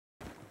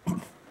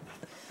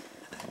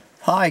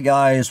Hi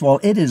guys. Well,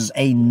 it is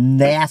a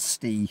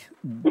nasty,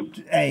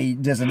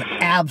 just an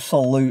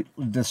absolute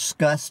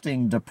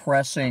disgusting,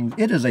 depressing.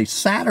 It is a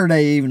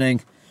Saturday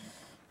evening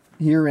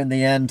here in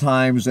the end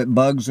times at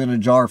Bugs in a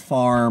Jar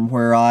Farm,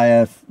 where I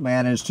have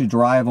managed to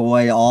drive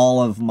away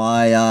all of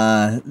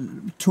my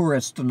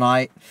tourists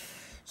tonight.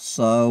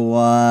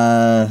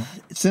 So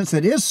since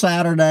it is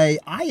Saturday,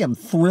 I am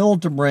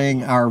thrilled to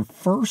bring our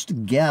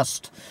first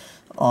guest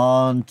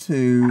on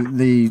to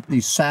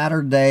the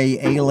Saturday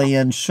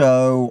Alien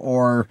Show,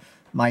 or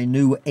my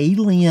new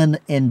Alien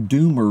and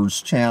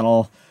Doomers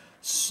channel.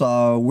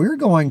 So we're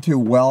going to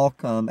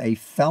welcome a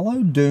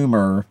fellow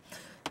Doomer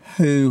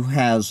who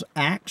has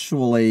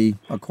actually,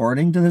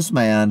 according to this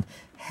man,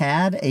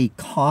 had a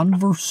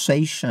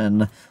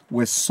conversation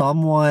with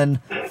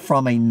someone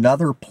from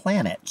another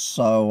planet.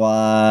 So,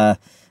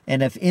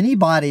 and if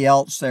anybody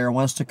else there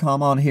wants to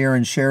come on here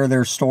and share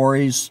their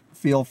stories,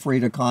 feel free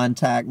to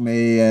contact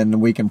me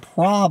and we can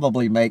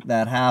probably make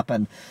that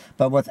happen.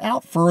 But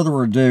without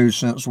further ado,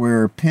 since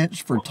we're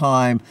pinched for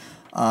time,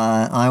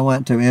 I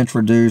want to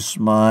introduce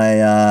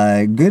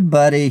my good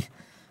buddy,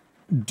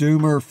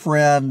 Doomer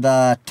friend,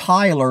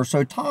 Tyler.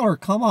 So Tyler,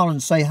 come on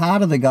and say hi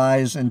to the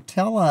guys and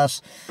tell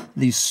us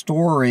the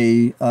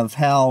story of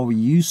how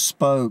you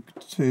spoke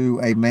to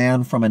a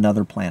man from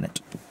another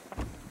planet.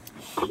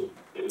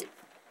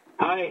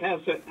 Hi,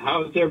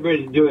 how's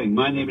everybody doing?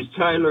 My name is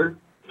Tyler,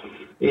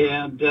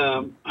 and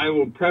I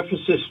will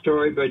preface this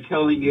story by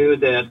telling you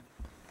that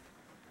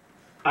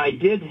I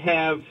did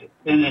have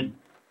a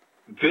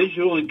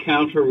visual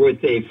encounter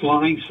with a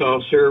flying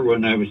saucer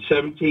when I was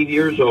 17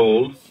 years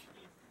old.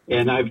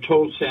 And I've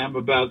told Sam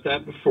about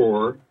that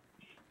before.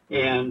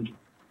 And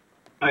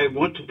I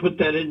want to put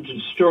that into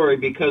the story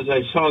because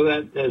I saw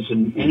that as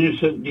an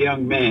innocent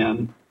young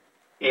man.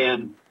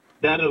 And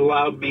that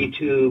allowed me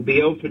to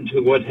be open to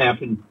what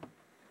happened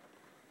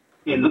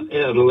at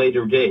a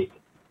later date.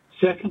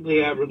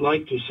 Secondly, I would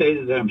like to say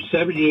that I'm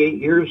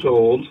 78 years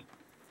old.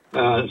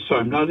 So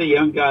I'm not a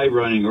young guy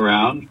running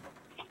around.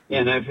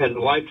 And I've had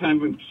a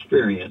lifetime of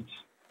experience.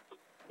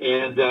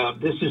 And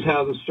this is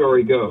how the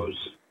story goes.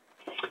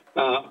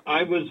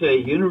 I was a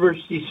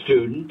university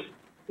student.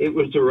 It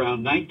was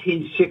around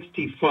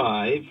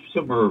 1965,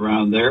 somewhere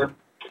around there.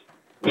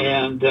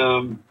 And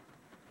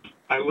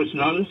I was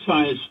not a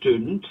science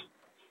student.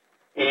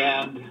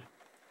 And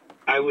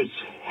I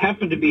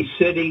happened to be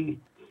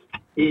sitting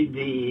in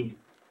the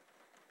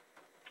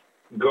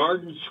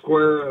garden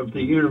square of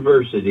the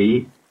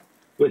university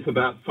with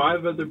about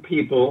 5 other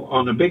people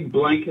on a big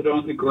blanket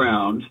on the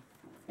ground.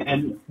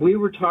 And we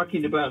were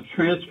talking about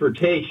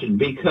transportation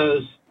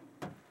because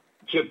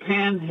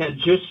Japan had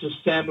just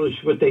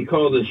established what they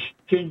call the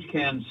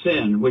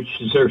Shinkansen, which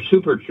is their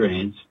super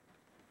trains.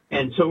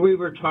 And so we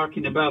were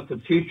talking about the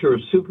future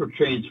of super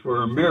trains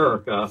for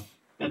America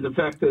and the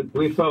fact that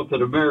we felt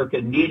that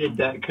America needed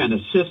that kind of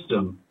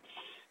system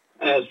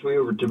as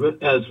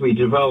we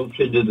developed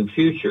into the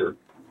future.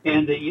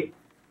 And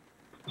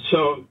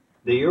so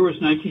the year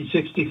was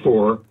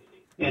 1964,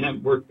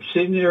 and we're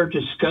sitting there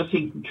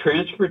discussing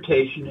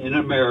transportation in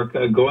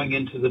America going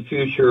into the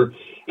future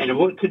and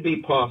what could be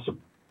possible.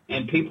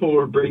 And people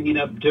were bringing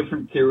up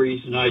different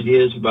theories and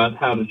ideas about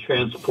how to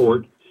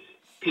transport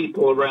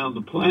people around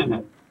the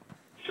planet.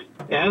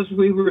 As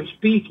we were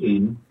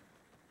speaking,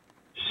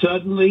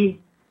 suddenly,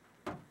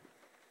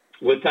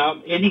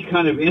 without any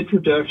kind of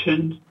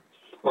introduction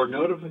or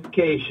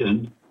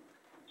notification,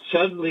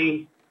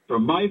 suddenly,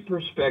 from my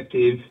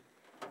perspective,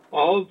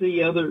 all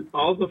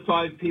the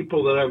 5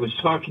 people that I was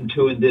talking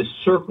to in this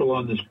circle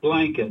on this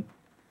blanket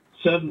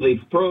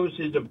suddenly froze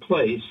into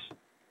place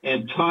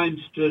and time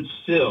stood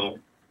still.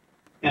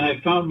 And I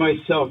found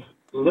myself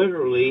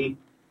literally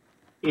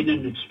in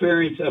an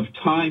experience of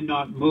time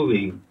not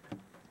moving.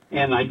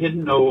 And I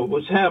didn't know what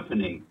was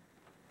happening.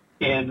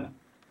 And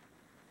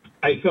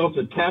I felt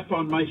a tap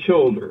on my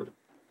shoulder.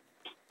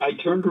 I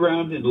turned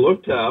around and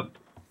looked up,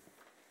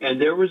 and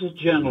there was a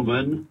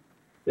gentleman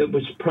that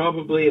was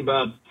probably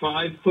about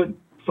 5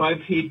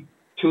 feet,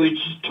 2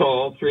 inches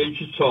tall, 3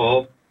 inches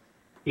tall.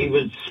 He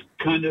was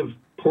kind of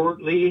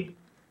portly,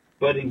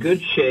 but in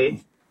good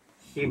shape.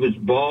 He was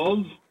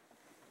bald,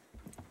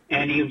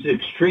 and he was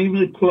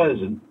extremely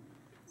pleasant.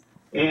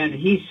 And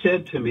he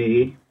said to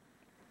me,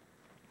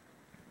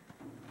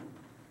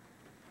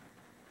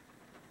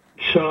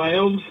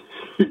 "Child,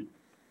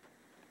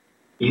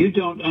 you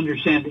don't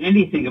understand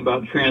anything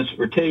about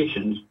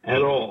transportation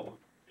at all.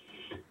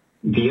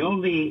 The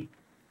only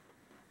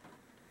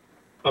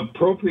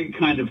appropriate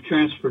kind of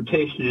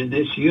transportation in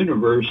this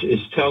universe is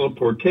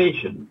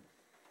teleportation."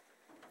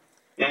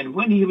 And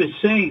when he was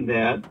saying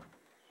that,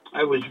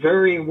 I was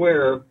very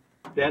aware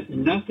that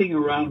nothing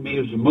around me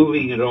was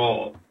moving at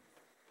all.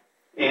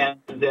 And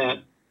that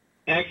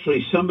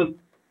actually some of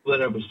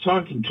that I was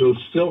talking to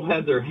still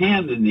had their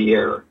hand in the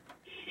air.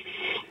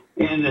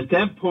 And at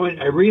that point,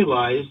 I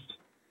realized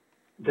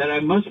that I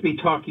must be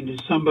talking to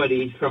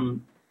somebody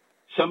from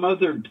some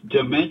other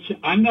dimension.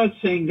 I'm not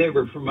saying they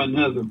were from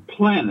another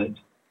planet,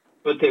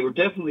 but they were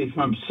definitely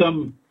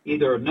from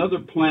either another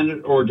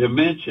planet or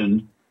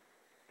dimension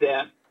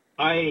that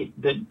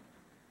that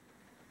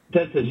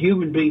the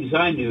human beings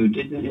I knew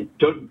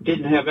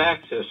didn't have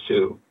access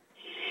to.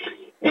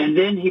 And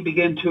then he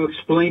began to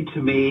explain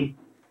to me,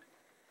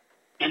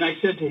 and I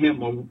said to him,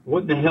 well,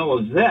 what the hell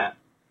is that?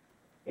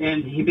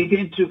 And he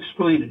began to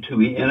explain it to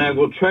me, and I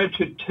will try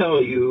to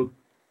tell you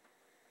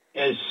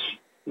as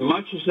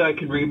much as I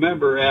can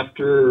remember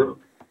after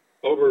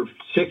over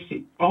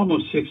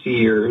almost 60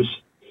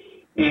 years,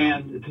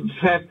 and the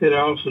fact that I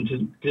also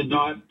did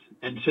not,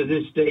 and to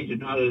this day, do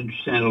not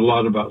understand a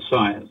lot about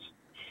science.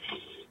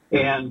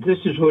 And this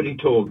is what he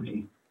told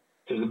me,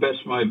 to the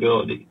best of my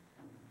ability,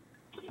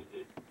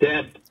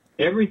 that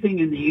everything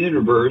in the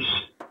universe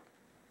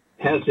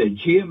has a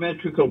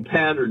geometrical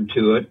pattern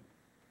to it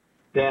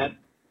that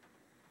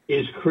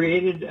is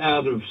created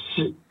out of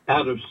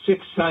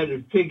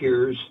six-sided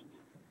figures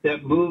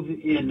that move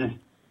in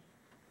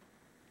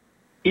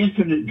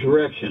infinite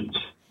directions,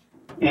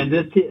 and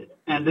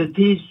that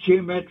these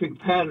geometric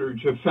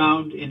patterns are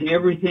found in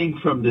everything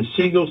from the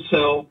single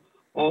cell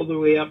all the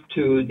way up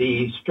to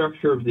the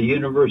structure of the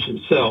universe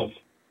itself,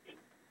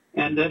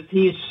 and that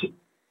these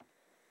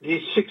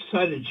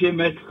six-sided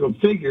geometrical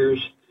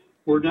figures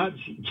were not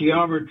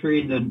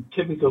geometry in the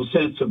typical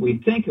sense that we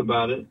think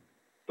about it,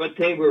 but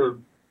they were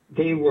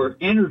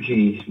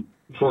energy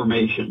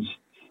formations,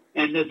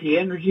 and that the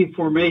energy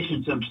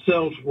formations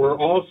themselves were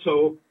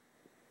also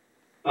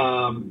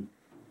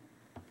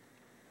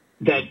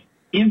that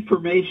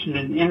information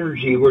and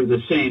energy were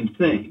the same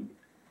thing.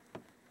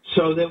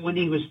 So that when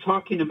he was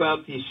talking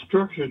about these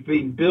structures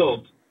being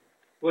built,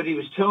 what he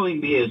was telling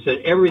me is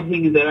that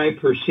everything that I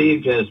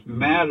perceived as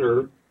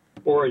matter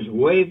or as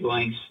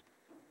wavelengths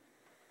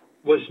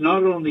was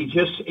not only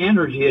just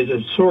energy as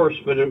a source,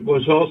 but it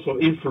was also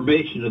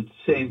information at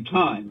the same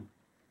time.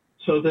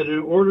 So that in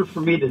order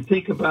for me to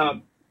think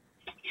about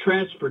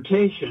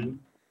transportation,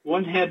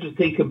 one had to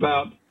think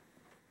about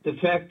the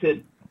fact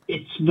that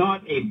it's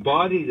not a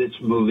body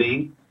that's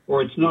moving,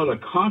 or it's not a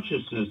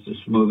consciousness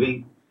that's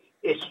moving.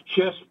 It's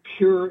just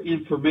pure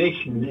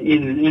information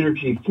in an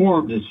energy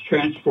form that's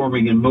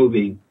transforming and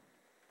moving.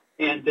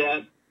 And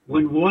that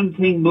when one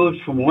thing moves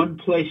from one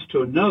place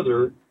to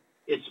another,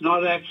 it's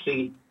not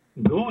actually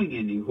going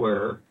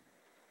anywhere.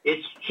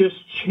 It's just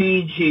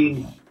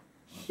changing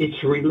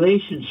its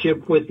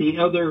relationship with the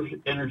other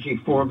energy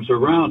forms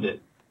around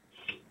it.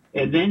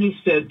 And then he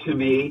said to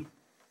me,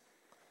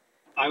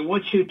 I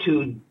want you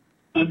to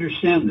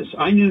understand this.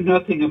 I knew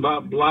nothing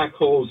about black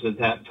holes at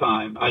that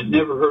time. I'd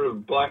never heard of a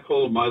black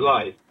hole in my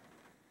life.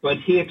 But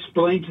he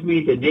explained to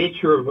me the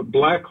nature of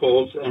black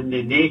holes and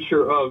the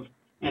nature of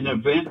an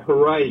event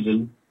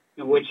horizon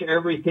in which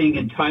everything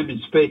in time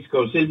and space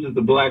goes into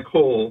the black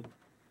hole,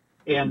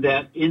 and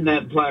that in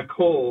that black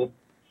hole,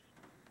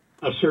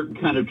 a certain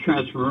kind of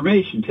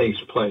transformation takes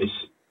place.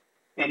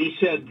 And he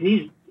said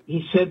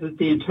that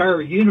the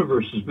entire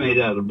universe is made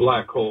out of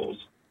black holes.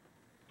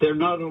 They're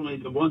not only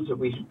the ones that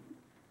we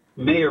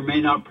may or may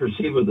not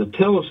perceive with a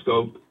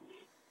telescope,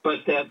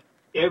 but that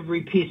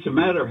every piece of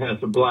matter has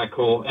a black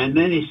hole. And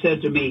then he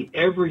said to me,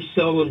 every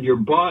cell in your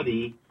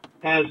body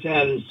has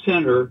at its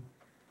center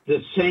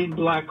the same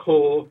black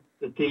hole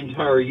that the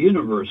entire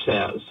universe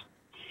has.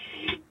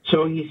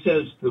 So he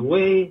says the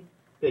way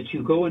that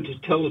you go into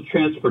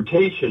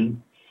teletransportation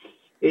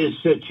is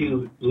that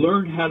you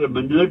learn how to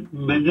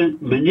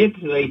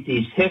manipulate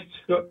these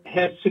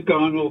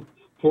hexagonal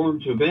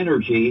forms of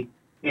energy,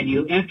 and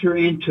you enter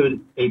into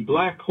a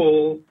black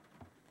hole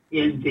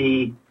in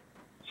the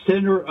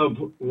center of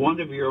one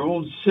of your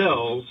own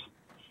cells,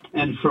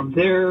 and from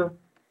there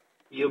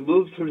you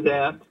move through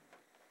that,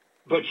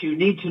 but you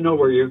need to know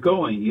where you're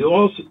going. You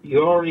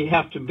already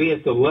have to be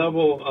at the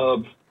level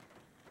of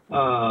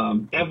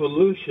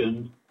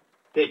evolution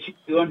that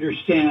you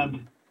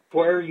understand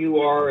where you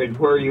are and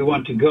where you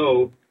want to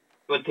go,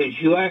 but that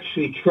you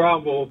actually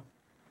travel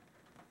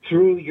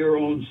through your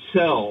own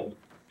cell,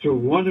 through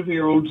one of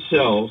your own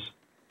cells,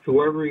 to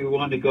wherever you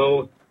want to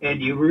go,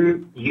 and you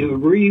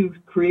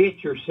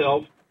recreate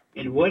yourself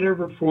in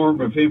whatever form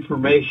of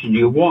information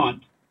you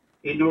want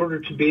in order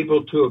to be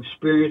able to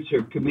experience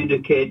or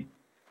communicate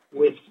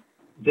with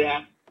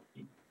that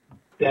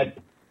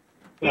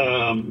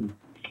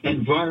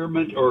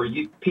environment or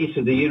piece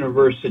of the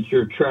universe that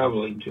you're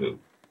traveling to.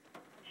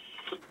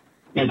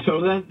 And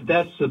so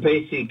that's the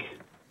basic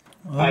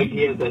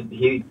idea that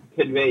he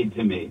conveyed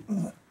to me.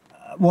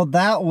 Well,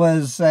 that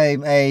was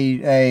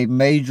a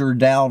major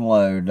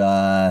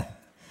download.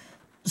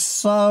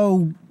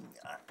 So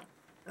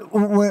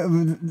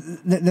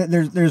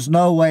there's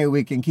no way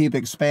we can keep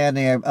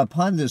expanding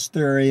upon this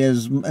theory,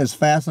 as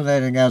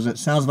fascinating as it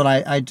sounds. But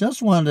I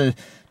just wanted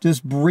to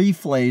just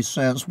briefly,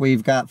 since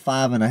we've got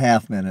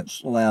 5.5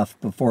 minutes left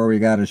before we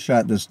got to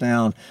shut this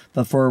down,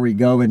 before we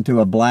go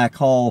into a black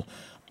hole,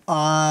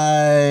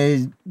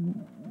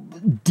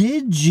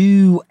 did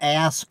you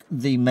ask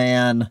the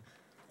man,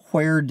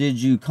 where did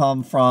you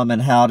come from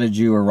and how did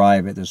you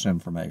arrive at this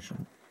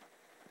information?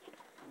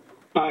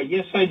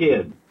 Yes, I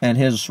did. And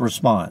his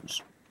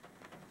response?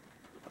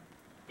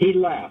 He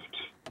laughed.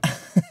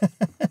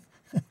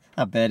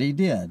 I bet he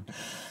did.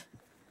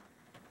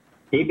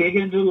 He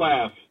began to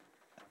laugh,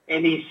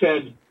 and he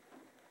said,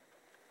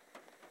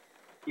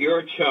 "You're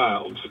a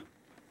child."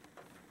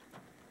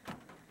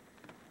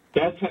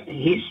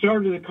 He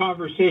started the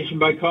conversation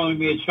by calling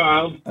me a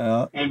child,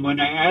 and when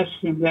I asked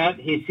him that,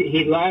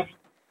 he laughed.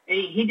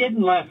 He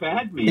didn't laugh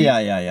at me.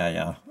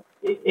 Yeah.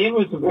 It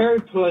was a very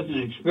pleasant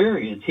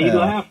experience. He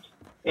laughed,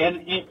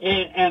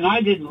 and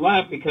I didn't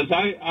laugh because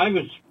I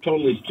was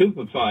totally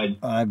stupefied.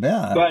 I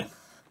bet.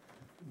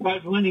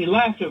 But when he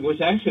laughed, it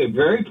was actually a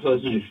very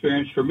pleasant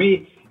experience for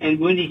me. And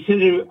when he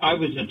said I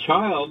was a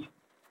child,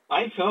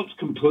 I felt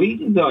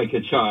completely like a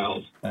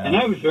child. And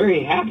I was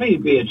very happy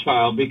to be a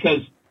child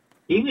because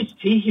he was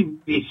teaching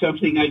me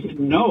something I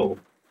didn't know.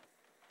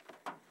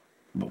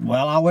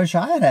 Well, I wish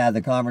I had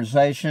the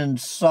conversation.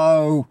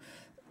 So,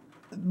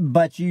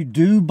 but you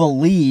do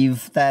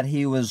believe that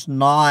he was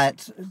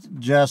not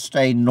just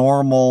a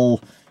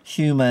normal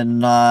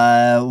human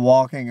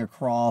walking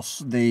across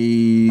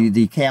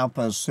the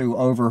campus who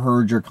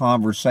overheard your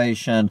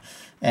conversation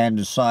and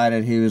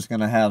decided he was going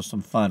to have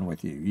some fun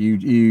with you.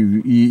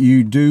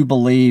 You do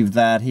believe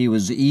that he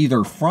was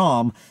either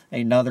from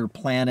another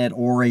planet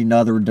or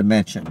another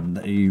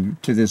dimension.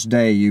 To this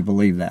day, you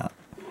believe that.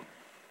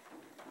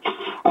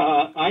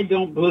 I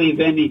don't believe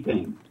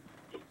anything.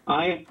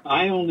 I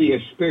only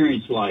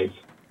experience life.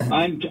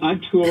 I'm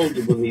too old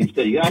to believe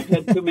things. I've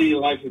had too many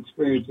life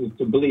experiences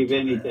to believe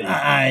anything.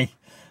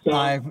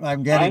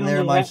 I'm getting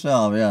there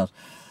myself. Yes.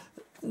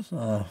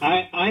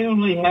 I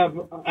only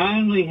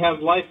have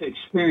life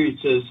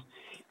experiences,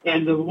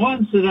 and the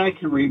ones that I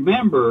can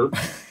remember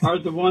are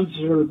the ones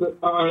that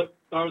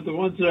are the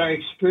ones that I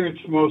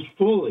experienced most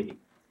fully.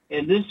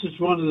 And this is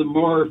one of the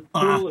more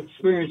full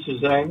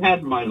experiences I had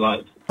in my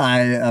life.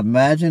 I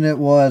imagine it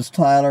was,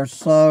 Tyler.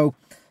 So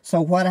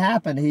what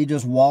happened? He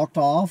just walked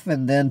off,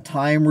 and then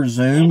time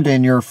resumed,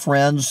 and your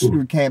friends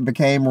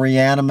became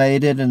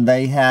reanimated, and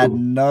they had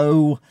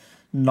no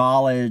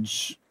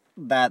knowledge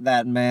that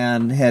that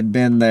man had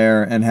been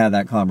there and had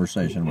that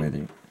conversation with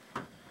you.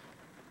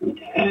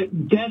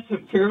 That's a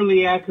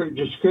fairly accurate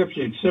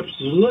description, except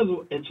it's a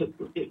little.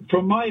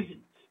 From my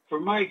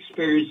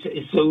experience,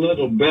 it's a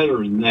little better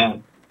than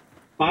that.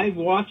 I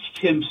watched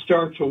him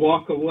start to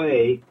walk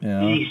away,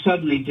 and he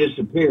suddenly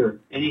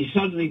disappeared. And he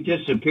suddenly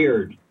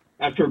disappeared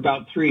after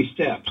about 3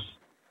 steps.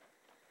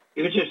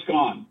 It was just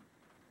gone.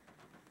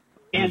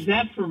 And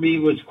that, for me,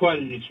 was quite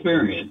an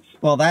experience.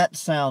 Well, that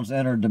sounds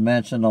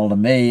interdimensional to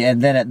me.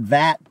 And then at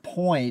that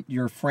point,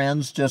 your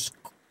friends just,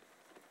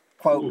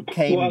 quote,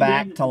 came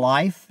back to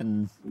life?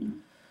 And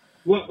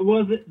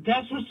Well,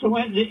 that's what's so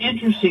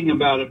interesting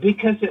about it,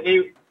 because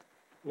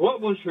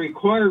what was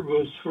required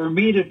was for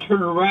me to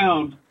turn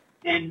around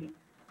and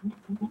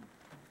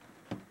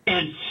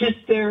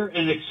sit there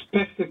and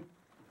expect the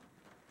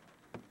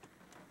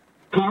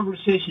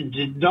conversation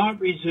did not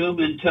resume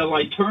until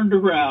I turned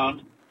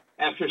around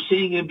after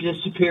seeing him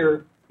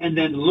disappear, and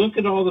then look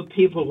at all the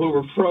people who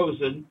were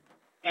frozen,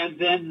 and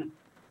then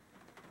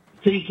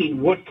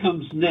thinking, what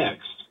comes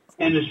next?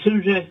 And as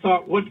soon as I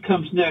thought, what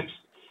comes next,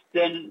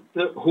 then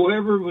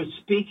whoever was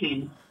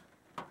speaking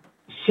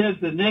said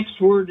the next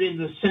word in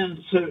the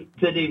sentence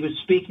that he was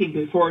speaking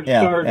before it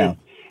started. Yeah.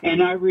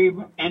 And I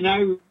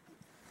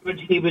what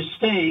he was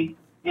saying,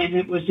 and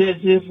it was as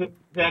if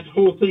that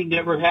whole thing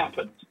never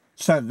happened.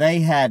 So they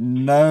had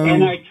no...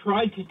 And I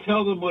tried to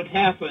tell them what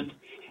happened,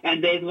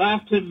 and they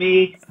laughed at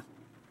me.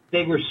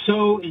 They were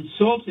so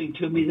insulting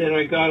to me that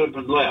I got up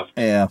and left.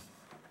 Yeah.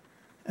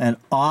 And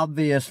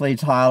obviously,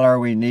 Tyler,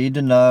 we need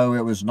to know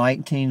it was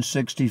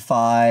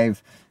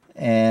 1965,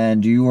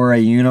 and you were a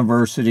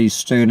university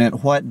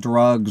student. What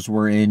drugs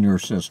were in your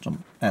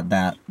system at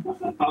that,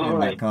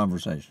 that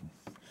conversation?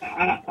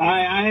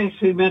 I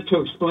actually meant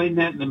to explain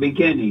that in the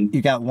beginning.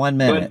 You got 1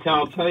 minute. But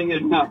I'll tell you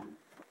now.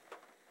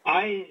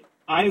 I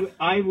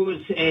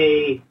was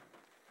a...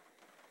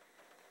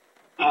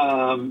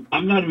 I'm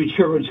not even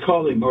sure what it's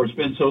called anymore. It's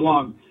been so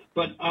long.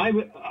 But I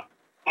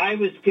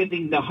was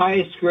getting the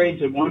highest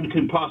grades that one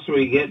can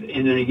possibly get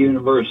in a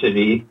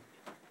university.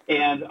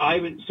 And I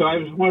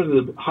was one of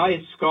the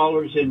highest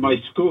scholars in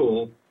my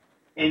school.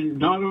 And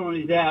not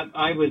only that,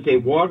 I was a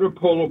water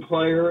polo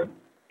player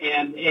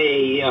and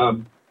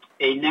a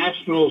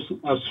national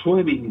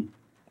swimming,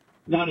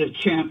 not a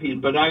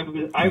champion, but I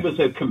was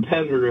a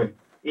competitor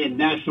in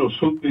national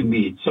swimming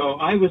meets. So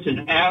I was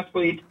an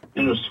athlete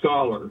and a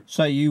scholar.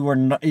 So you were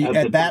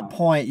at that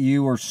point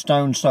you were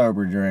stone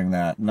sober during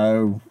that?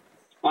 No.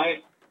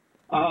 I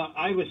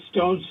was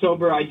stone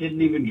sober. I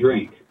didn't even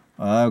drink.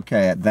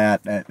 Okay, at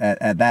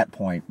that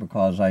point,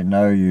 because I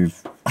know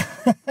you've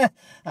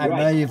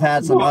know you've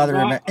had some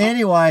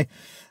anyway.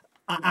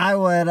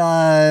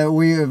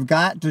 We have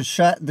got to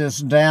shut this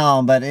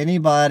down, but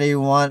anybody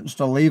wants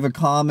to leave a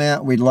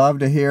comment, we'd love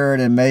to hear it,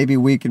 and maybe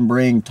we can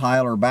bring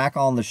Tyler back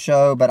on the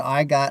show, but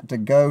I got to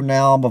go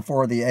now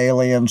before the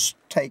aliens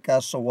take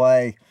us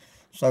away.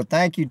 So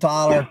thank you,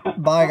 Tyler.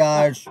 Bye,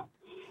 guys.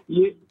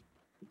 You're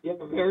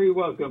very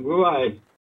welcome. Bye.